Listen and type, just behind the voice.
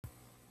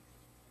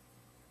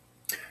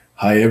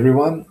Hi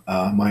everyone,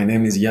 my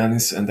name is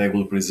Yiannis and I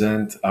will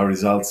present our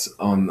results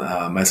on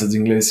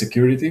messaging layer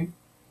security.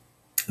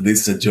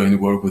 This is a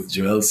joint work with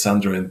Joël,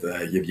 Sandro and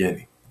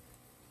Yevgeniy.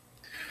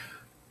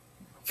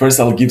 First,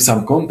 I'll give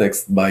some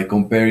context by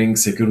comparing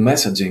secure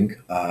messaging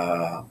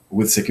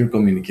with secure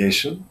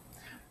communication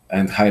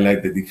and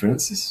highlight the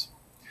differences.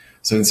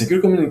 So in secure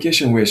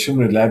communication, we assume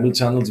reliable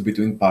channels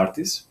between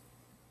parties,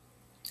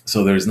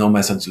 so there is no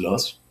message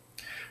loss.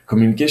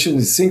 Communication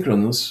is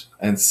synchronous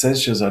and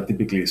sessions are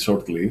typically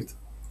short-lived.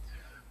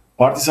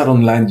 Parties are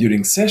online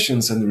during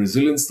sessions and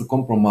resilience to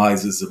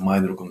compromise is a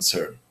minor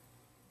concern.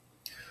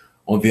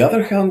 On the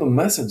other hand, on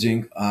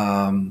messaging,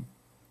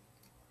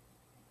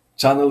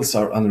 channels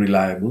are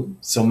unreliable,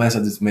 so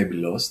messages may be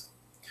lost.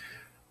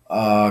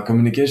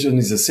 Communication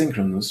is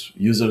asynchronous.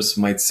 Users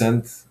might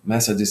send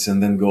messages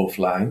and then go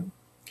offline.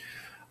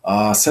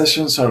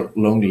 Sessions are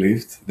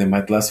long-lived. They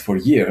might last for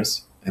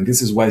years, and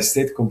this is why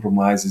state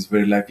compromise is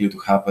very likely to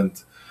happen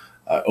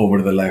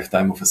over the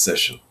lifetime of a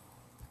session.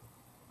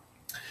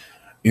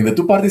 In the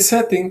two-party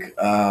setting,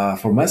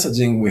 for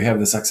messaging, we have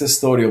the success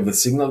story of the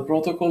Signal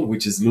protocol,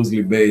 which is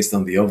loosely based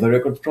on the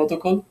off-the-record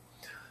protocol.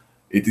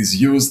 It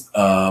is used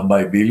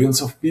by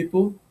billions of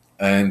people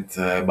and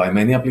by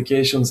many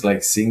applications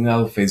like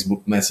Signal,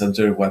 Facebook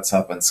Messenger,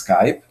 WhatsApp, and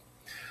Skype.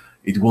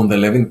 It won the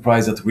Levin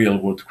Prize at Real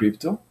World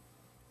Crypto.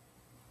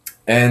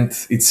 And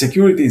its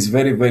security is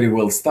very, very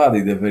well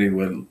studied and very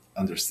well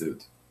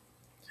understood.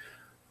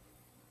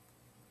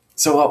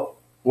 So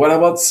what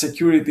about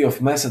security of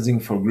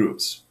messaging for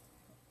groups?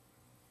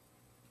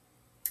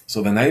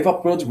 So the naive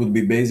approach would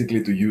be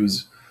basically to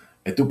use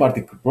a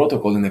two-party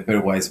protocol in a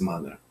pairwise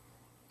manner.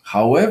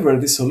 However,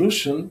 this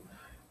solution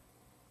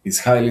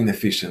is highly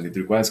inefficient. It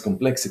requires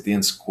complexity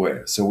and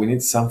square, so we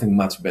need something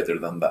much better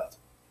than that.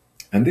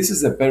 And this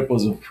is the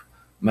purpose of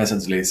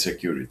message layer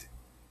security.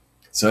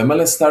 So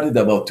MLS started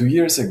about 2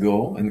 years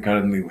ago, and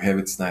currently we have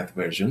its 9th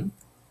version.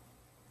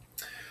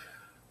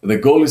 The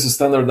goal is to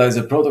standardize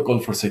a protocol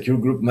for secure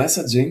group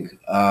messaging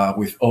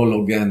with O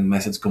log n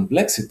message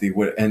complexity,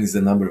 where n is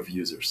the number of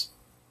users.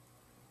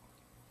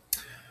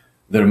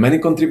 There are many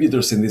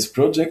contributors in this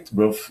project,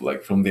 both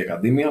like from the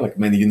academia, like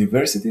many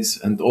universities,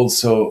 and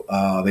also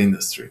the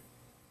industry.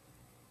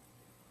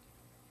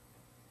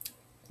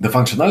 The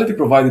functionality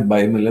provided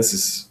by MLS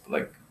is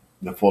like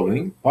the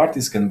following.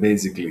 Parties can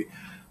basically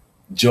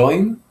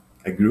join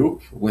a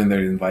group when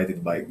they're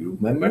invited by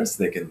group members.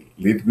 They can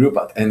leave group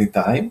at any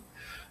time.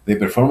 They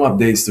perform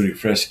updates to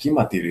refresh key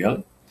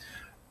material,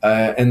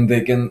 and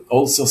they can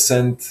also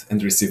send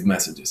and receive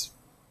messages.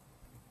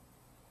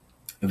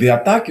 The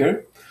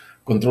attacker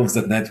controls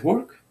the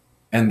network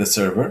and the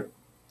server.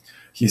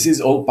 He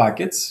sees all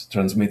packets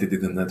transmitted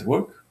in the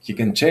network. He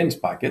can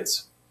change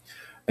packets,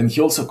 and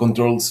he also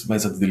controls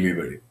message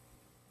delivery.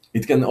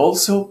 It can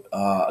also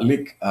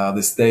leak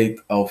the state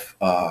of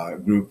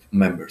group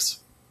members.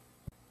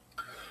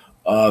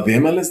 The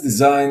MLS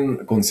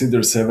design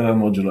considers several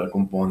modular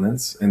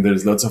components, and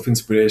there's lots of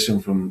inspiration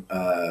from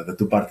the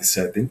two-party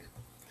setting.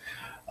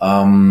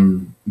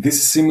 This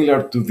is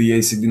similar to the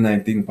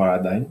ACD19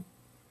 paradigm.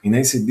 In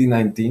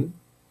ACD19,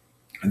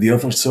 the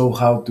authors saw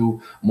how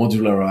to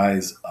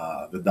modularize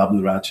the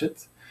double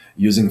ratchet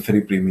using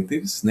 3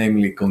 primitives,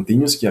 namely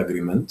continuous key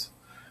agreement,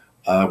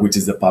 which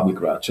is the public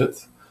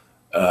ratchet,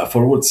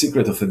 forward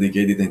secret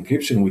authenticated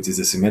encryption, which is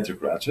the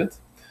symmetric ratchet,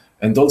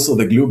 and also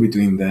the glue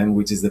between them,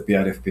 which is the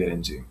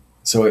PRF-PRNG.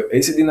 So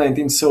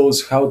ACD19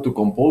 shows how to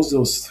compose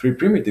those 3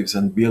 primitives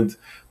and build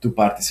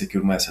two-party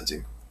secure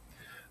messaging.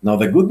 Now,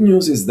 the good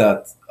news is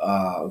that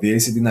the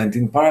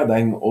ACD19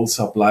 paradigm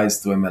also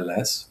applies to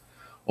MLS,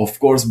 of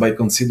course, by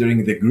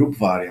considering the group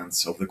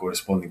variants of the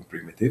corresponding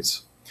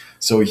primitives.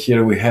 So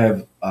here we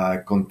have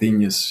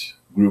continuous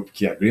group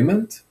key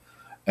agreement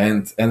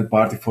and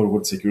end-party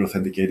forward secure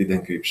authenticated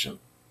encryption,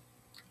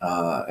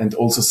 and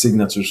also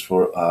signatures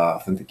for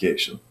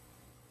authentication.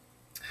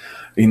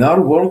 In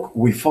our work,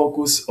 we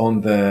focus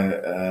on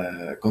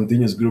the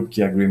continuous group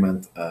key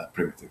agreement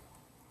primitive.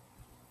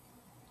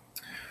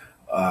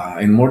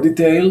 In more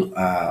detail,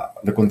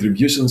 the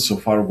contributions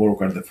of our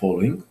work are the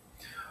following.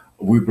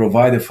 We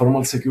provide a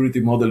formal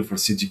security model for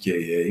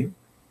CGKA.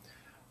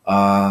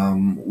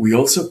 We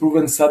also prove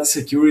and study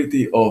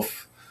security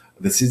of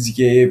the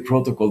CGKA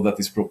protocol that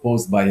is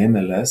proposed by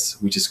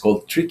MLS, which is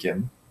called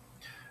TRICM,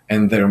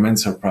 and there are many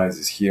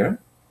surprises here.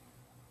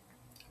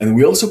 And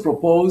we also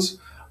propose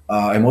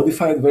a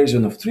modified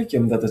version of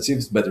TRICM that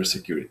achieves better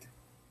security.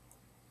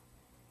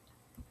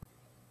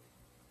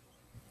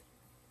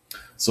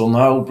 So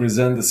now I'll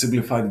present a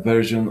simplified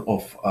version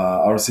of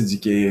our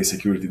CGKA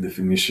security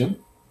definition.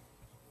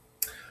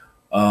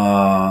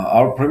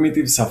 Our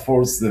primitive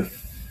supports the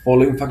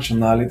following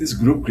functionalities: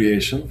 group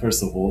creation,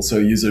 first of all, so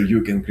a user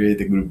U can create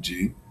a group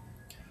G.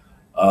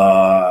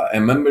 A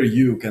member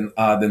U can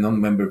add a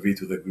non-member V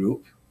to the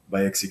group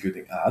by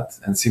executing add,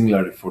 and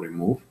similarly for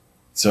remove.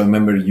 So a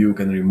member U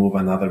can remove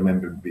another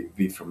member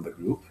V from the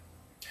group.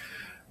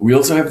 We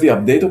also have the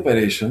update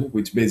operation,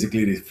 which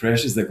basically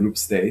refreshes the group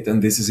state,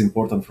 and this is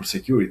important for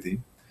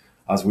security,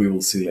 as we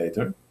will see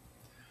later.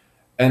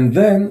 And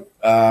then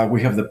we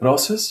have the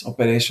process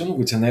operation,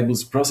 which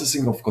enables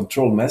processing of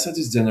control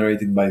messages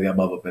generated by the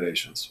above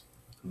operations.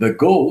 The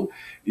goal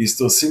is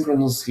to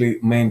synchronously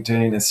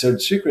maintain a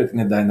search secret in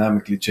a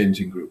dynamically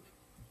changing group.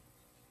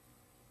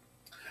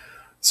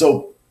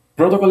 So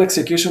protocol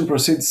execution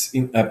proceeds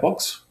in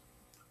epochs,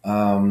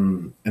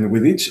 and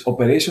with each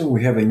operation,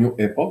 we have a new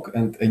epoch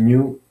and a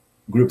new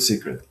group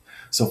secret.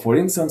 So for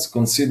instance,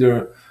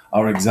 consider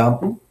our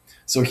example.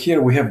 So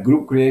here we have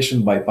group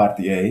creation by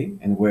party A,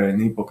 and we're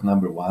in epoch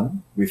number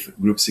 1 with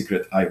group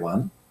secret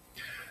I1.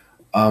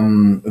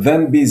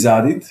 Then B is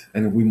added,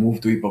 and we move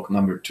to epoch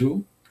number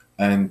 2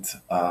 and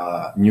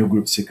new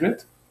group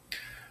secret.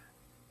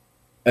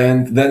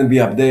 And then B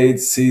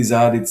updates, C is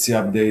added, C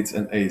updates,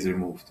 and A is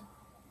removed.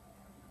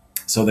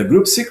 So the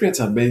group secrets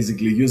are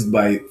basically used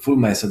by full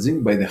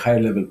messaging, by the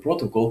higher level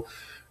protocol,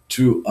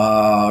 to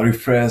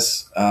refresh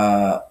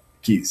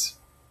keys.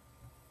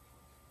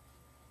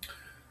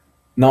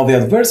 Now the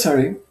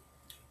adversary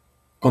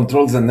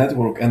controls the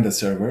network and the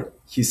server.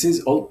 He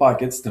sees all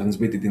packets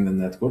transmitted in the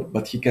network,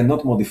 but he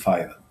cannot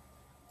modify them.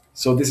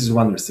 So this is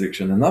one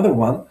restriction. Another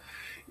one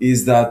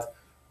is that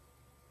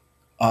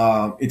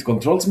it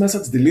controls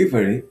message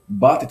delivery,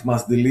 but it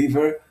must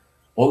deliver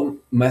all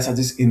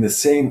messages in the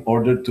same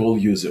order to all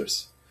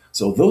users.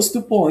 So those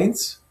 2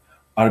 points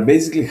are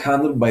basically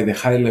handled by the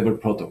high level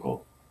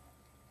protocol.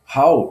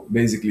 How?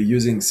 Basically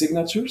using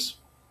signatures,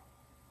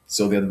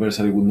 so the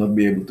adversary will not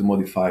be able to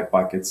modify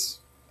packets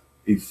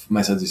if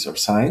messages are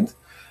signed.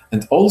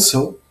 And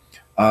also,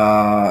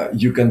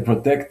 you can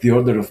protect the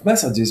order of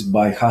messages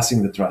by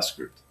hashing the trust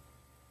script.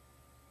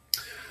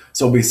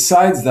 So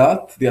besides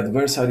that, the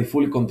adversary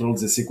fully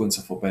controls the sequence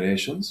of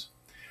operations.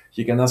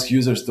 He can ask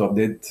users to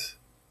update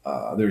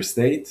their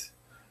state,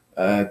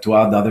 to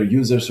add other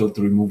users, or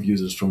to remove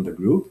users from the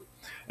group.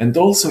 And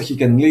also he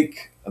can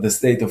leak the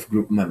state of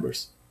group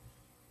members.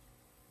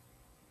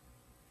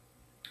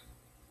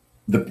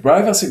 The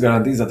privacy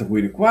guarantees that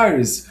we require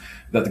is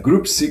that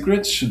group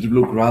secrets should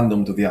look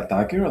random to the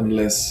attacker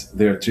unless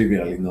they're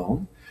trivially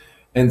known.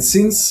 And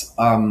since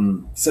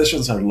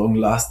sessions are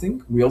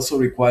long-lasting, we also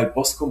require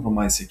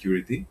post-compromise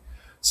security.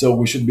 So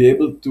we should be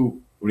able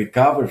to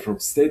recover from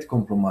state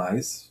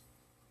compromise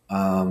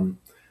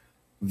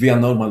via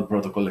normal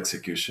protocol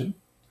execution.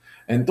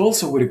 And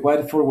also we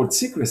require forward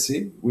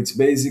secrecy, which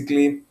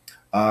basically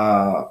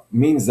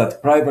means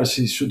that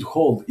privacy should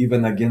hold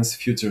even against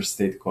future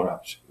state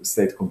corruption,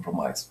 state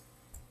compromise.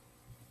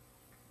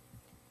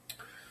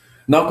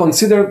 Now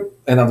consider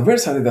an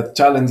adversary that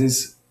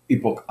challenges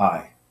epoch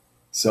I.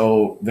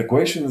 So the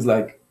question is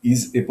like,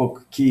 is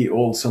epoch key,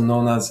 also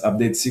known as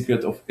update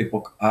secret of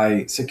epoch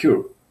I,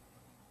 secure?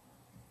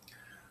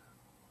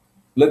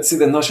 Let's see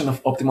the notion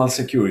of optimal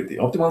security.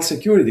 Optimal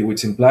security,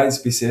 which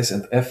implies PCS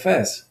and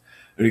FS,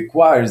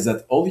 requires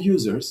that all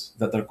users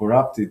that are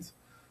corrupted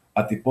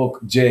at epoch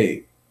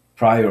J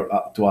prior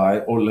to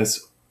I or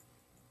less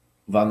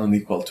than or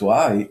equal to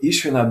I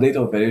issue an update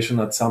operation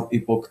at some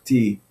epoch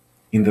T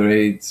in the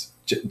rate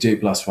J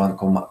plus 1,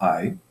 comma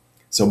I.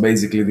 So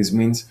basically this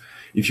means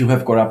if you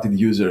have corrupted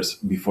users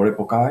before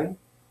epoch I,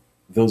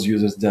 those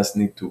users just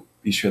need to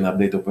issue an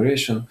update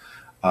operation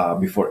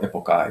before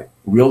epoch I.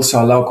 We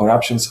also allow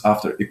corruptions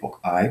after epoch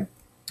I.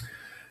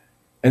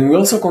 And we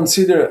also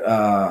consider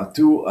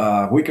two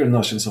weaker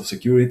notions of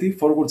security: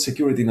 forward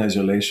security in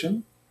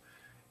isolation,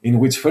 in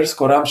which first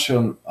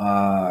corruption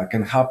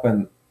can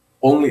happen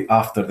only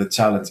after the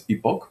challenge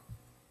epoch,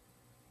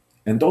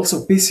 and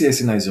also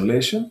PCS in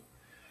isolation,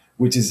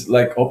 which is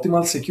like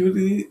optimal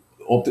security,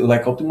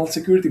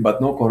 but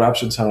no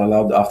corruptions are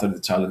allowed after the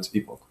challenge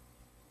epoch.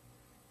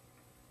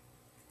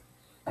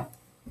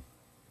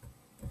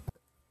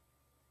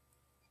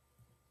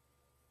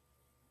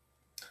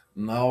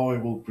 Now I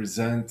will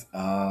present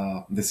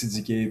the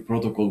CGK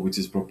protocol, which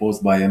is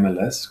proposed by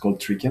MLS, called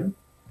TRIChem.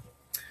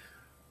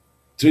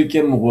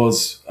 TRIChem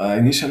was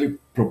initially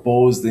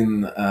proposed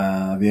in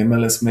the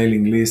MLS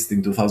mailing list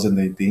in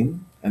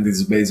 2018, and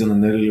it's based on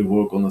an early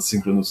work on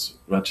asynchronous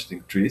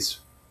ratcheting trees.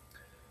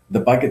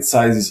 The packet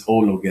size is O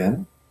log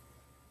n,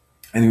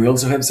 and we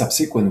also have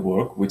subsequent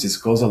work, which is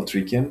causal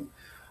TRIChem,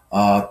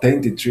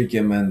 tainted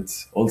TRIChem, and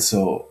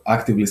also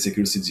actively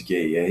secure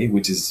CGK-EA,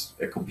 which is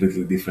a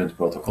completely different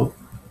protocol.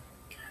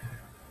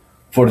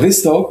 For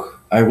this talk,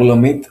 I will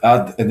omit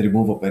add and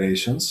remove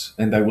operations,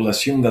 and I will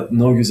assume that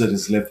no user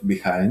is left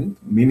behind,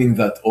 meaning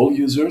that all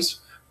users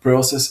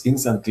process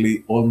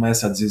instantly all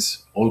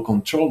messages, all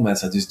control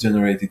messages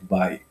generated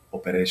by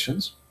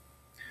operations.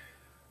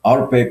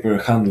 Our paper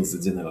handles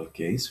the general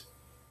case.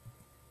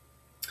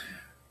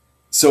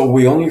 So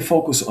we only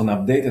focus on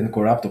update and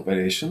corrupt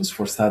operations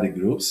for study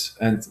groups,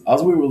 and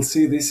as we will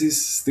see, this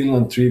is still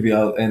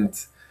non-trivial and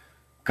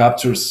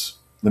captures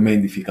the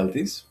main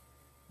difficulties.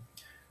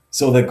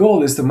 So the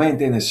goal is to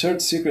maintain a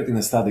shared secret in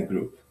a study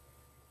group.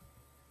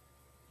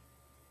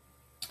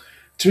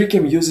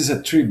 TRIChem uses a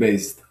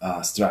tree-based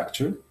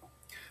structure.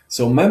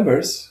 So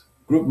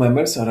group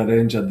members are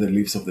arranged at the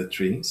leaves of the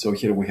tree. So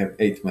here we have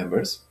 8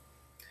 members.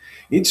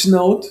 Each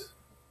node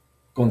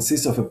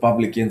consists of a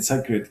public key and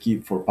secret key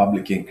for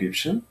public key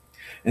encryption.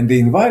 And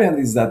the invariant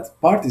is that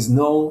parties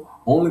know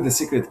only the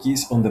secret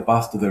keys on the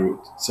path to the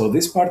root. So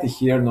this party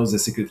here knows the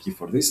secret key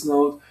for this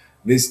node,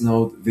 this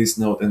node, this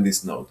node, and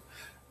this node.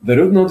 The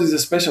root node is a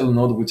special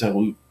node which I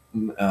will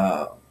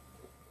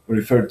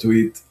refer to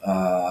it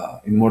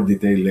in more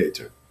detail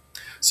later.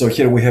 So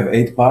here we have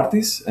 8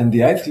 parties, and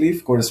the ith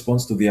leaf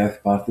corresponds to the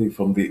ith party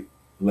from the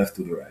left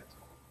to the right.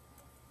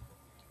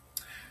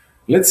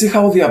 Let's see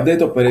how the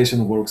update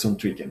operation works on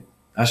Tricken.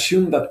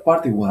 Assume that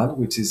party 1,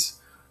 which is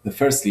the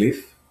first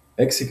leaf,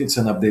 executes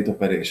an update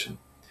operation.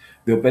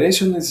 The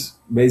operation is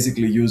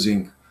basically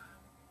using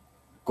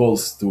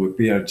calls to a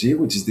PRG,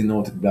 which is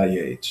denoted by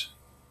H.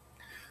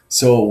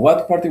 So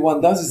what party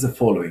 1 does is the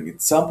following.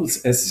 It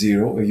samples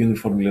S0, a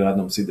uniformly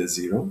random seed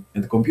S0,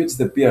 and computes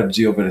the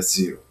PRG over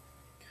S0.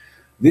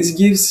 This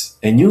gives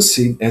a new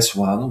seed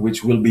S1,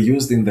 which will be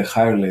used in the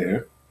higher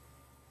layer,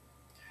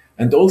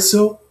 and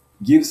also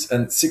gives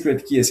a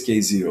secret key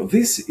SK0.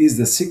 This is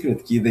the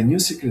secret key, the new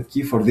secret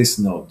key for this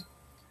node.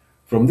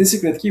 From this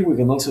secret key, we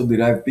can also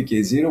derive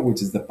PK0,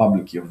 which is the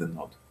public key of the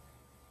node.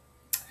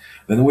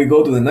 Then we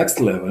go to the next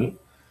level,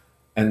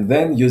 and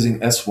then using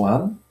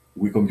S1,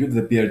 we compute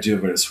the PRG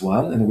over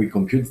S1, and we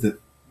compute the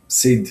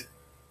seed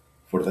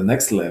for the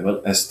next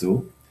level,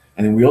 S2,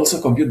 and we also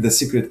compute the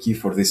secret key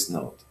for this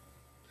node.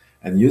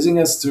 And using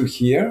S2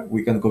 here,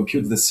 we can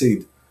compute the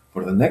seed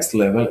for the next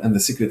level and the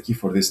secret key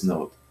for this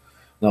node.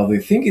 Now the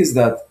thing is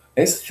that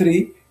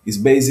S3 is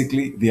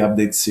basically the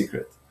update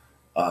secret.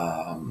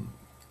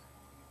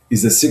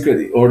 Is the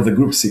secret, or the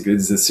group secret,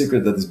 is the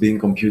secret that is being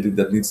computed,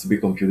 that needs to be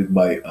computed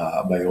by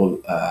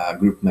all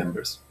group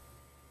members.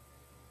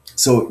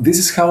 So this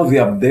is how the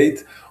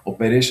update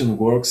operation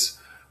works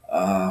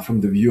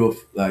from the view of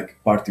like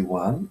party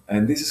 1,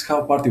 and this is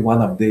how party 1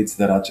 updates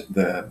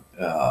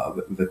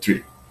the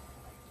tree.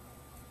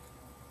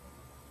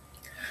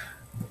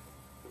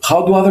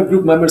 How do other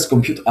group members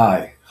compute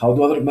I? How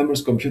do other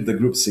members compute the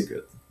group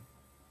secret?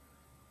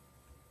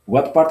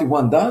 What party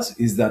 1 does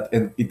is that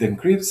it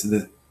encrypts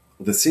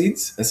the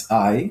seeds as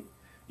I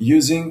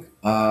using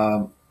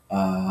the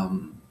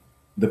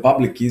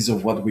public keys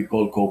of what we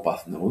call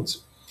copath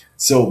nodes.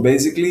 So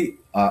basically,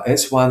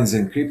 S1 is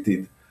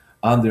encrypted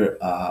under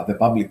the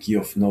public key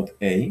of node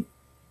A,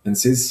 and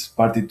since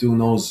party 2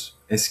 knows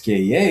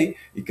SKA,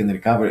 it can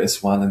recover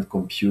S1 and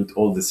compute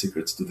all the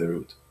secrets to the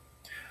root.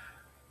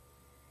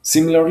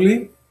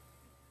 Similarly,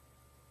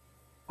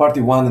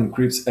 party 1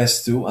 encrypts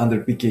S2 under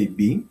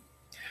PKB,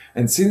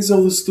 and since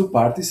those two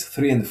parties,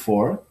 3 and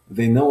 4,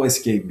 they know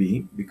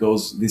SKB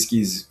because this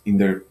key is in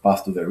their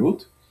path to the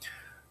root,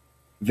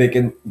 they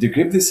can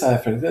decrypt the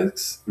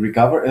ciphertext,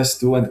 recover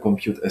S2 and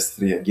compute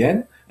S3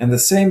 again, and the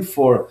same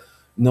for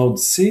node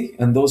C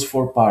and those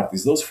 4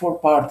 parties. Those 4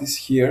 parties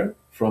here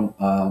from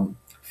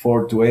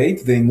 4 to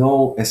 8, they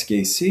know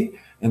SKC,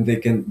 and they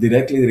can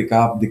directly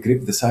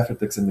decrypt the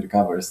ciphertext and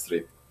recover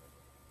S3.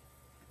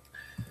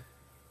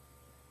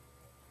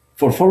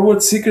 For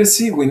forward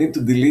secrecy, we need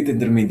to delete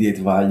intermediate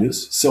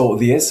values. So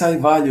the SI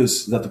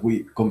values that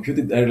we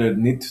computed earlier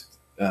need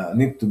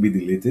to be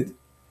deleted.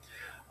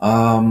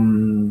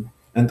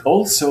 And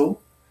also,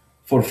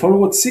 for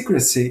forward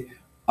secrecy,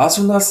 as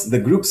soon as the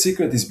group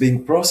secret is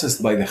being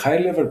processed by the higher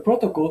level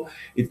protocol,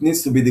 it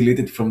needs to be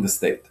deleted from the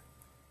state.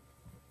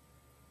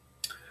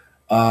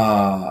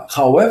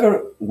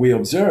 However, we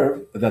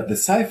observe that the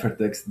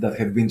ciphertext that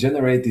have been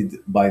generated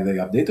by the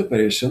update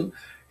operation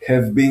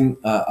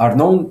are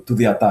known to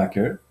the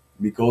attacker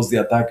because the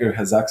attacker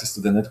has access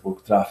to the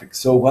network traffic.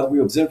 So what we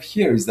observe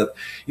here is that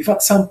if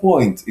at some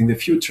point in the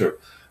future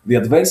the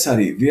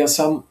adversary, via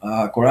some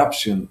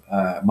corruption,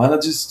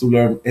 manages to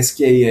learn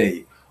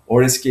SKA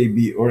or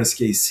SKB or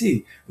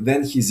SKC,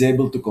 then he's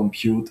able to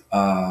compute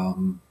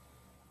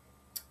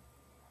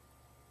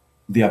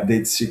the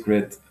update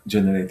secret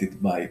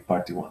generated by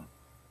party 1.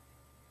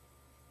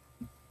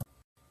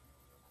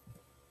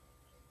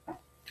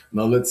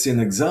 Now let's see an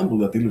example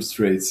that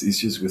illustrates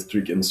issues with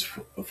Tricken's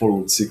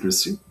forward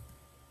secrecy.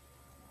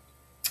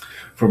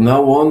 From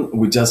now on,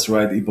 we just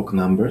write epoch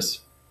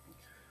numbers,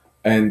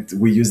 and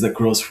we use the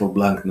cross for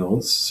blank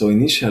nodes. So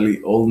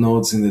initially, all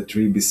nodes in the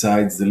tree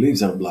besides the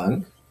leaves are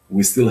blank.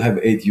 We still have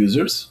 8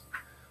 users,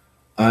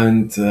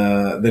 and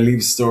the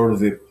leaves store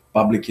the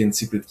public and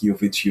secret key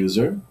of each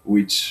user,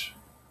 which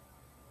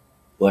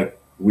like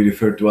we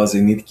refer to as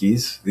init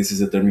keys. This is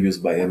a term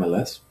used by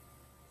MLS.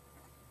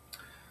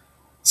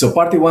 So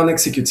party 1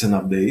 executes an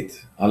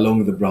update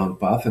along the brown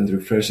path and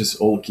refreshes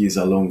all keys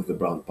along the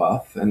brown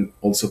path, and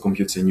also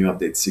computes a new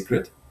update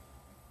secret.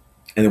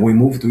 And we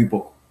move to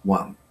epoch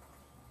 1.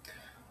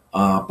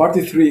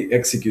 Party 3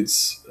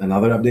 executes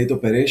another update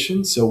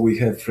operation, so we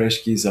have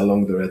fresh keys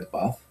along the red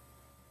path.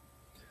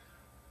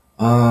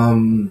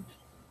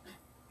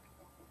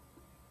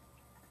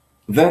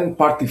 Then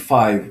party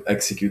 5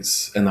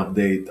 executes an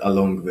update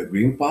along the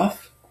green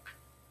path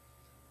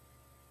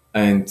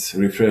and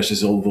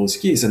refreshes all those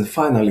keys. And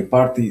finally,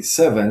 party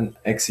 7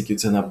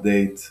 executes an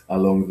update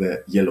along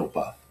the yellow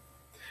path.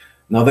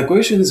 Now the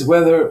question is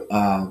whether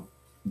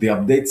the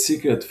update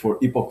secret for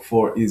epoch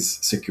 4 is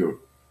secure.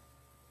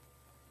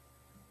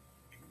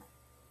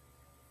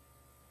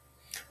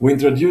 we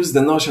introduce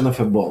the notion of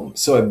a bomb.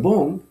 So a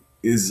bomb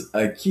is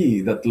a key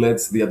that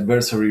lets the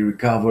adversary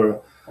recover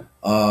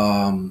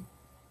the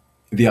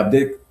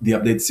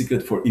update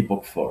secret for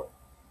epoch 4.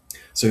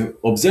 So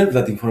observe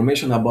that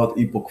information about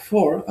epoch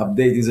 4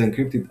 update is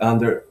encrypted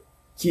under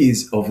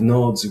keys of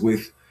nodes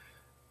with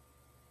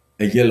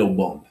a yellow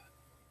bomb.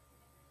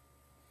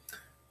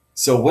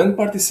 So when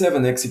party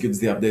 7 executes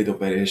the update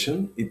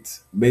operation, it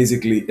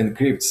basically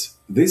encrypts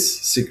this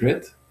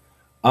secret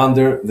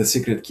under the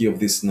secret key of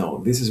this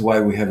node. This is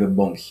why we have a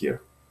bomb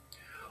here.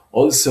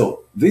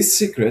 Also, this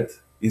secret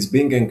is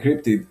being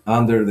encrypted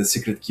under the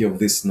secret key of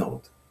this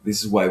node.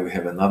 This is why we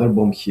have another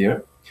bomb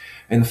here.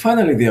 And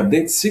finally, the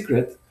update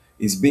secret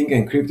is being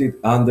encrypted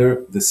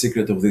under the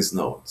secret of this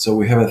node. So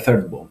we have a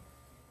third bomb.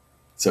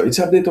 So each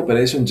update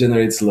operation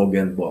generates log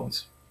n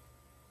bombs.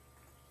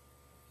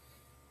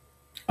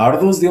 Are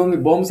those the only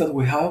bombs that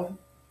we have?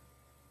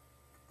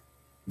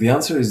 The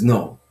answer is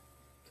no.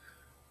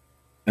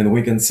 And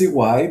we can see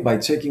why by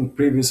checking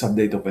previous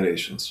update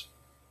operations.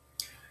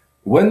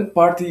 When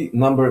party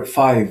number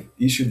 5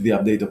 issued the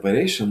update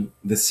operation,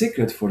 the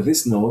secret for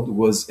this node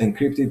was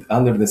encrypted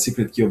under the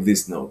secret key of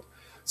this node.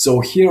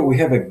 So here we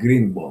have a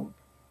green bomb.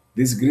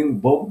 This green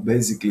bomb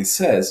basically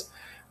says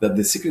that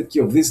the secret key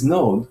of this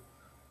node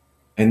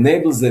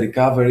enables the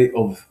recovery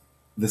of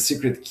the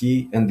secret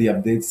key and the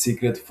update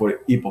secret for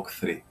epoch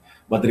 3.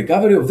 But the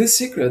recovery of this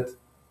secret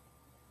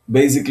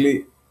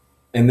basically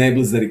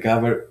enables the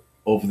recovery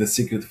of the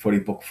secret for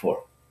epoch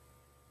 4.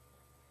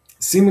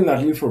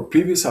 Similarly, for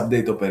previous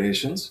update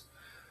operations,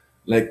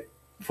 like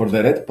for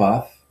the red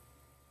path,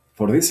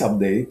 for this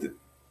update,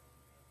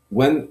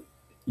 when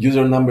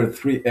user number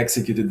 3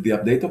 executed the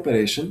update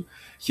operation,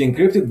 he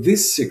encrypted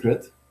this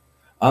secret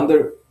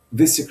under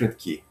this secret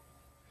key.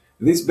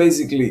 This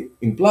basically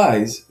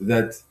implies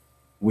that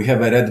we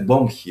have a red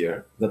bomb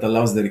here that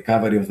allows the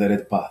recovery of the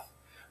red path.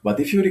 But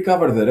if you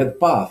recover the red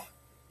path,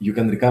 you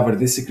can recover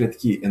this secret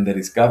key, and the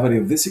recovery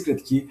of this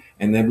secret key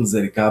enables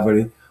the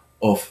recovery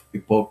of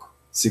epoch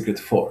secret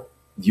 4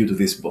 due to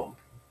this bomb.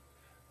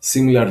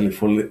 Similarly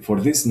for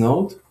this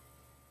node,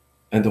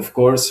 and of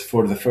course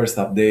for the first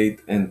update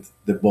and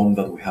the bomb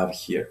that we have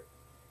here.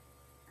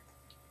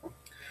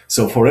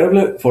 So for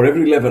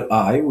every level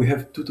I, we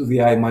have 2 to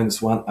the I minus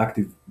 1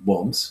 active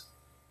bombs,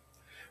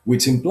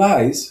 which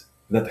implies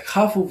that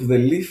half of the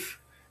leaf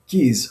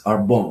keys are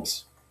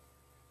bombs.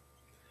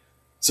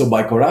 So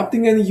by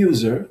corrupting any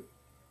user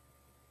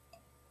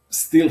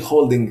still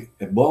holding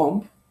a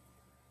bomb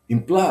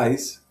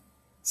implies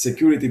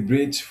security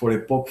breach for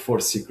epoch 4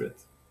 secret.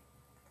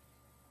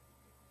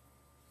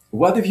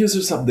 What if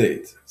users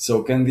update?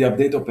 So can the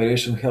update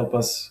operation help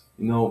us,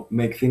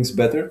 make things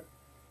better?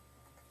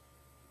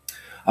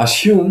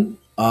 Assume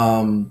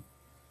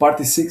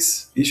party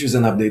 6 issues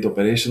an update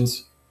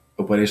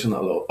operation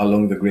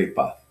along the gray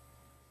path.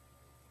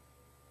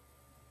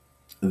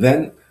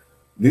 Then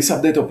this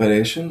update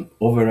operation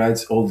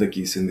overrides all the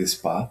keys in this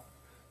path,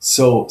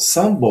 so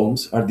some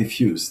bombs are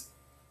diffused,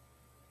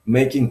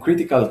 making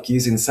critical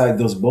keys inside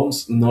those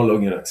bombs no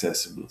longer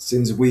accessible.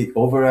 Since we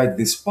override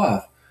this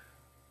path,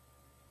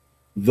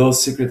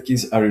 those secret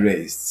keys are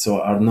erased,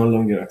 so are no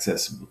longer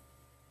accessible.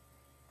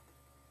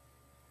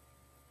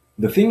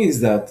 The thing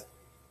is that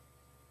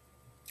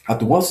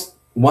at most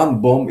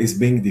one bomb is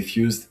being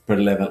diffused per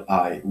level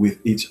I with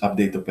each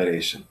update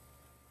operation.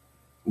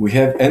 We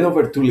have n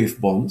over 2 leaf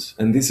bombs,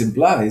 and this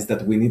implies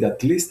that we need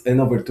at least n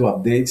over 2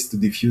 updates to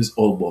diffuse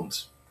all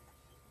bombs.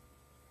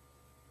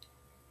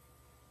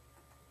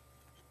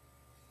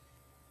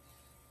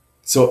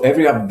 So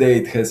every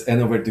update has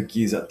n over 2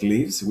 keys at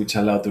leaves, which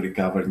allow to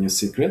recover new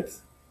secret.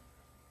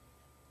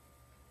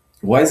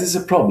 Why is this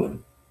a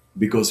problem?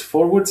 Because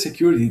forward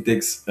security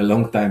takes a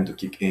long time to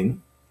kick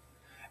in,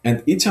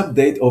 and each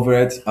update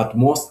overrides at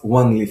most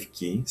one leaf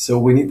key, so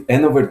we need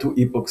n over 2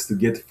 epochs to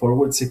get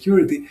forward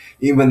security,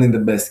 even in the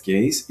best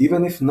case,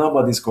 even if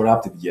nobody is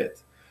corrupted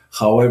yet.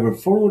 However,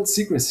 forward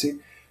secrecy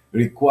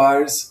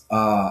requires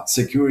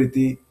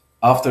security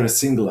after a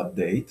single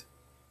update.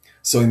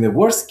 So in the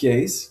worst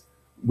case,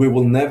 we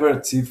will never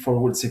achieve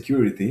forward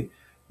security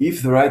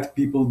if the right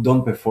people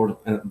don't perform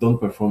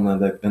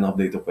an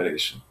update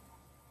operation.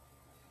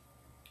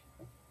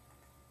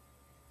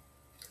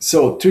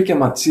 So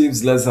Trichem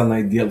achieves less than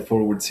ideal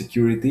forward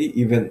security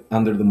even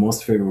under the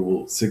most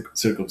favorable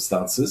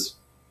circumstances.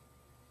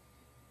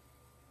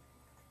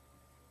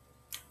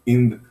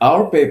 In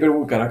our paper,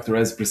 we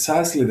characterize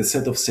precisely the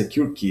set of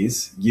secure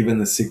keys given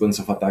a sequence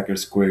of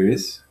attackers'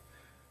 queries.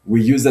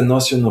 We use the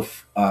notion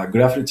of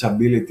graph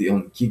reachability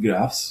on key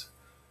graphs,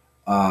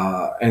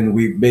 and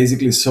we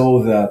basically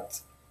saw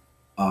that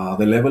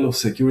the level of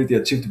security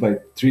achieved by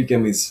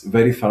Trichem is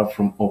very far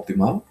from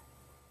optimal.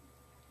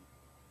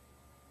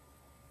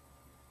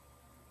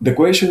 The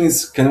question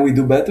is, can we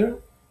do better?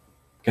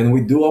 Can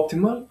we do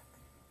optimal?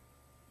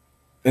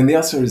 And the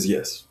answer is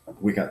yes,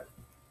 we can.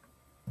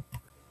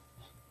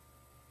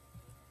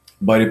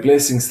 By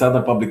replacing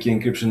standard public key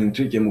encryption in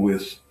Trichem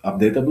with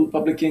updatable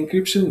public key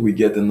encryption, we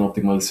get an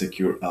optimal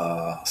secure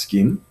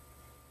scheme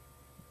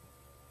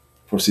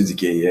for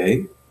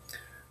CGKEA.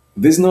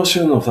 This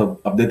notion of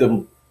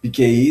updatable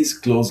PKE is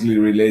closely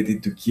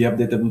related to key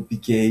updatable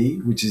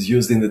PKE, which is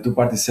used in the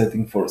two-party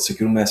setting for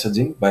secure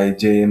messaging by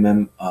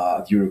JMM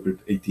at Eurogroup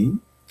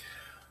 18.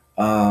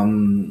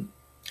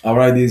 Our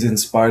idea is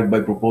inspired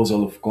by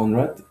proposal of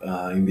Conrad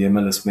in the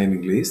MLS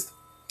mailing list.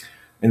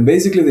 And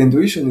basically the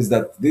intuition is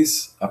that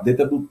this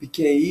updatable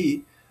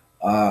PKE,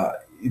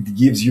 it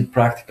gives you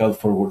practical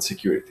forward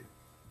security.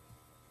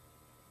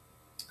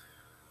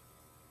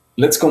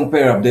 Let's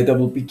compare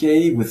updatable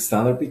PKE with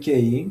standard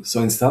PKE.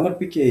 So in standard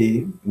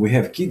PKE, we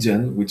have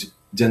keygen, which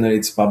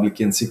generates public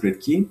key and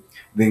secret key.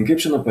 The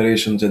encryption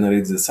operation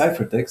generates the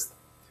ciphertext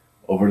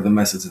over the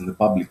message in the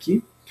public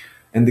key,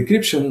 and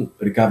decryption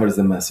recovers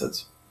the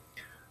message.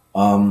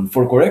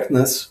 For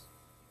correctness,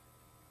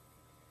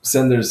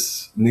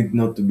 senders need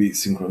not to be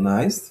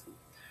synchronized,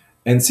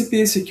 and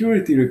CPA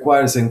security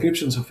requires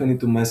encryptions of any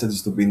two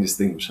messages to be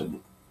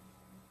indistinguishable.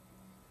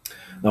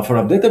 Now, for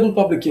updatable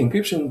public key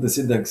encryption, the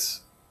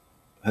syntax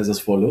has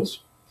as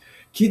follows.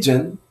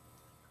 Keygen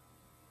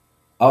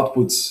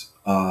outputs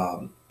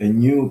a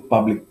new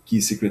public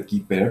key secret key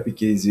pair,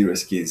 PK0,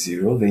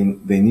 SK0,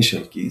 the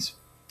initial keys.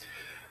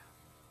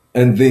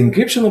 And the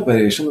encryption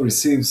operation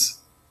receives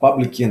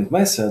public key and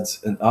message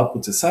and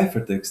outputs a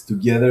ciphertext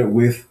together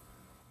with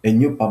a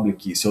new public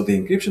key. So the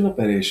encryption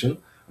operation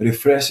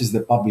refreshes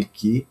the public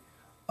key,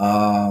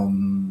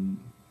 PKM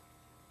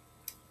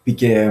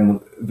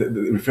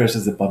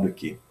refreshes the public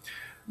key.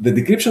 The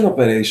decryption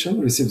operation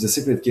receives the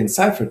secret key and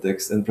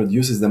ciphertext and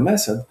produces the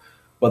message,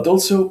 but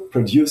also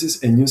produces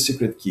a new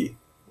secret key,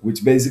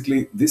 which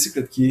basically this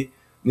secret key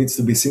needs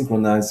to be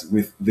synchronized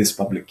with this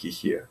public key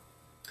here.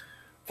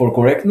 For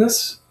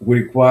correctness,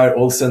 we require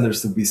all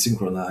senders to be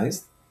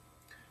synchronized,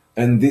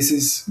 and this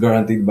is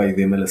guaranteed by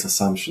the MLS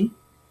assumption.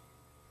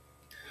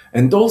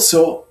 And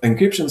also,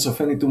 encryptions of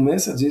any two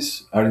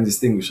messages are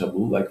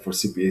indistinguishable, like for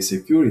CPA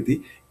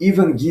security,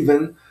 even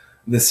given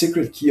the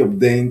secret key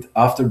obtained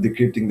after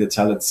decrypting the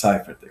challenge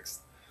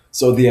ciphertext.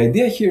 So the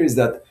idea here is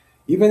that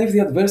even if the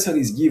adversary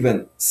is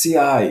given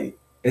CI,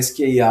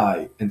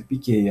 SKI, and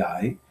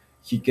PKI,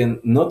 he can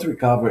not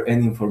recover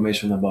any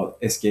information about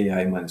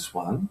SKI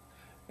 -1.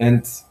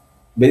 And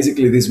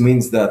basically this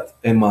means that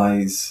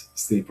MI is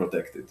still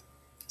protected.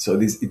 So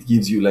it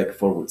gives you like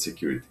forward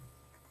security.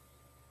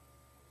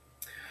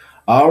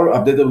 Our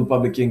updatable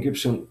public key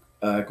encryption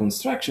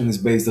construction is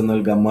based on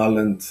El Gamal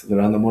and the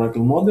random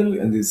oracle model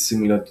and is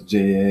similar to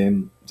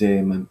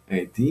JMM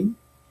 18.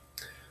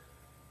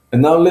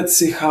 And now let's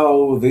see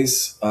how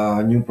this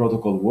new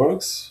protocol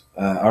works.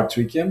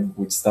 RTRICM,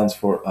 which stands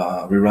for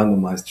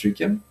re-randomized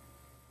TRICM.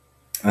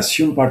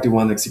 Assume party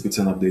 1 executes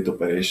an update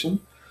operation.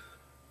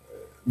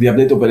 The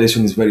update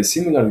operation is very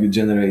similar. You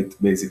generate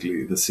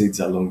basically the seeds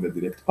along the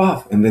direct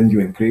path, and then you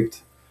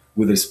encrypt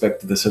with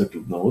respect to the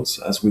circled nodes,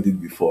 as we did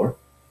before.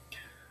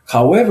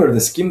 However,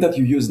 the scheme that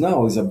you use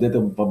now is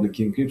updatable public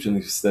key encryption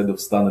instead of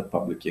standard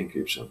public key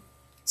encryption.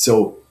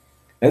 So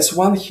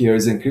S1 here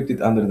is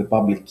encrypted under the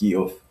public key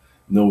of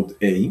node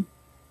A.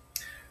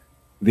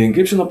 The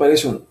encryption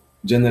operation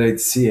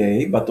generates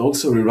CA, but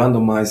also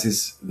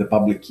re-randomizes the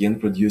public key and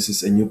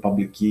produces a new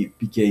public key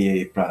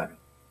PKA prime.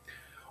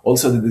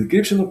 Also, the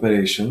decryption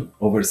operation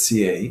over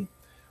CA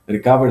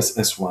recovers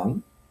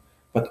S1,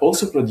 but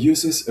also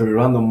produces a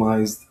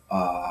randomized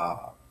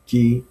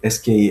key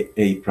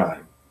SKA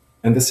prime.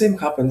 And the same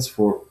happens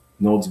for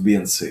nodes B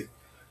and C.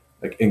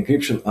 Like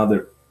encryption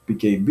under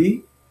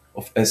PKB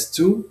of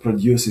S2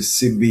 produces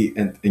CB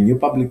and a new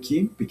public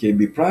key,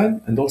 PKB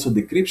prime, and also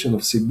decryption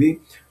of CB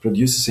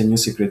produces a new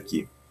secret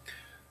key.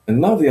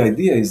 And now the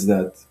idea is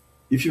that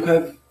if you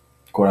have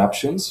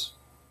corruptions,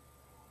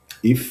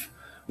 if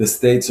the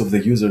states of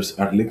the users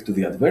are linked to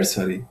the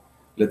adversary,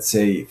 let's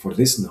say for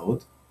this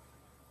node,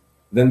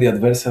 then the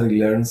adversary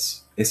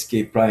learns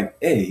SK prime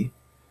A,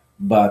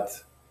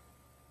 but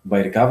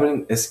by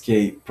recovering SK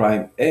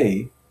prime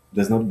A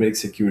does not break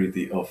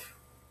security of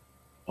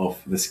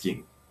the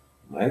scheme,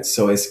 right?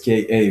 So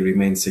SKA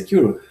remains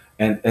secure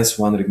and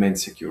S1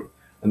 remains secure.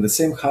 And the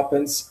same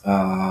happens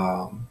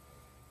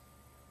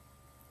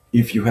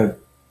if you have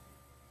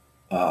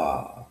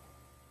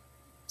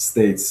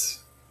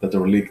states that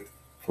are linked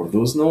for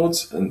those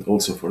nodes and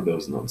also for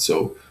those nodes.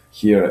 So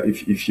here,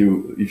 if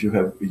you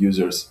have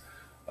users,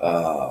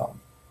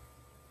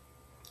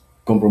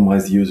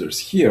 compromised users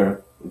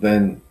here,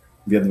 then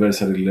the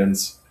adversary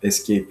learns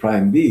SK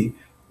prime B,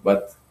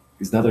 but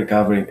is not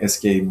recovering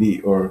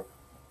SKB or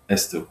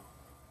S2.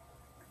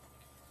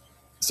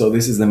 So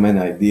this is the main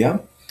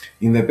idea.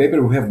 In the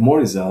paper, we have more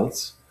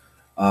results.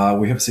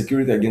 We have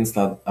security against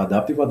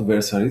adaptive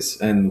adversaries,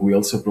 and we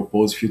also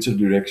propose future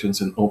directions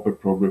and open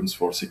programs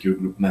for secure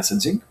group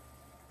messaging.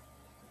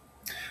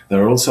 There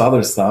are also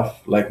other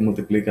stuff like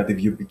multiplicative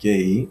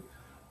UPKE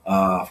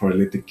for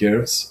elliptic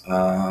curves.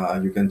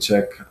 You can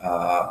check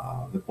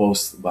the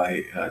post by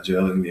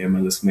Joël in the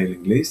MLS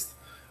mailing list,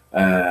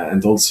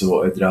 and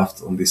also a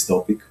draft on this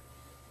topic.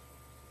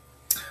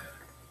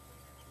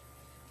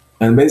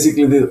 And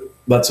basically,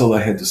 that's all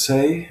I had to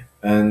say.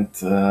 And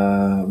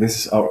this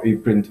is our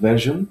e-print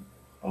version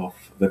of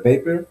the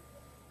paper.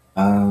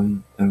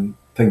 And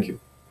Thank you.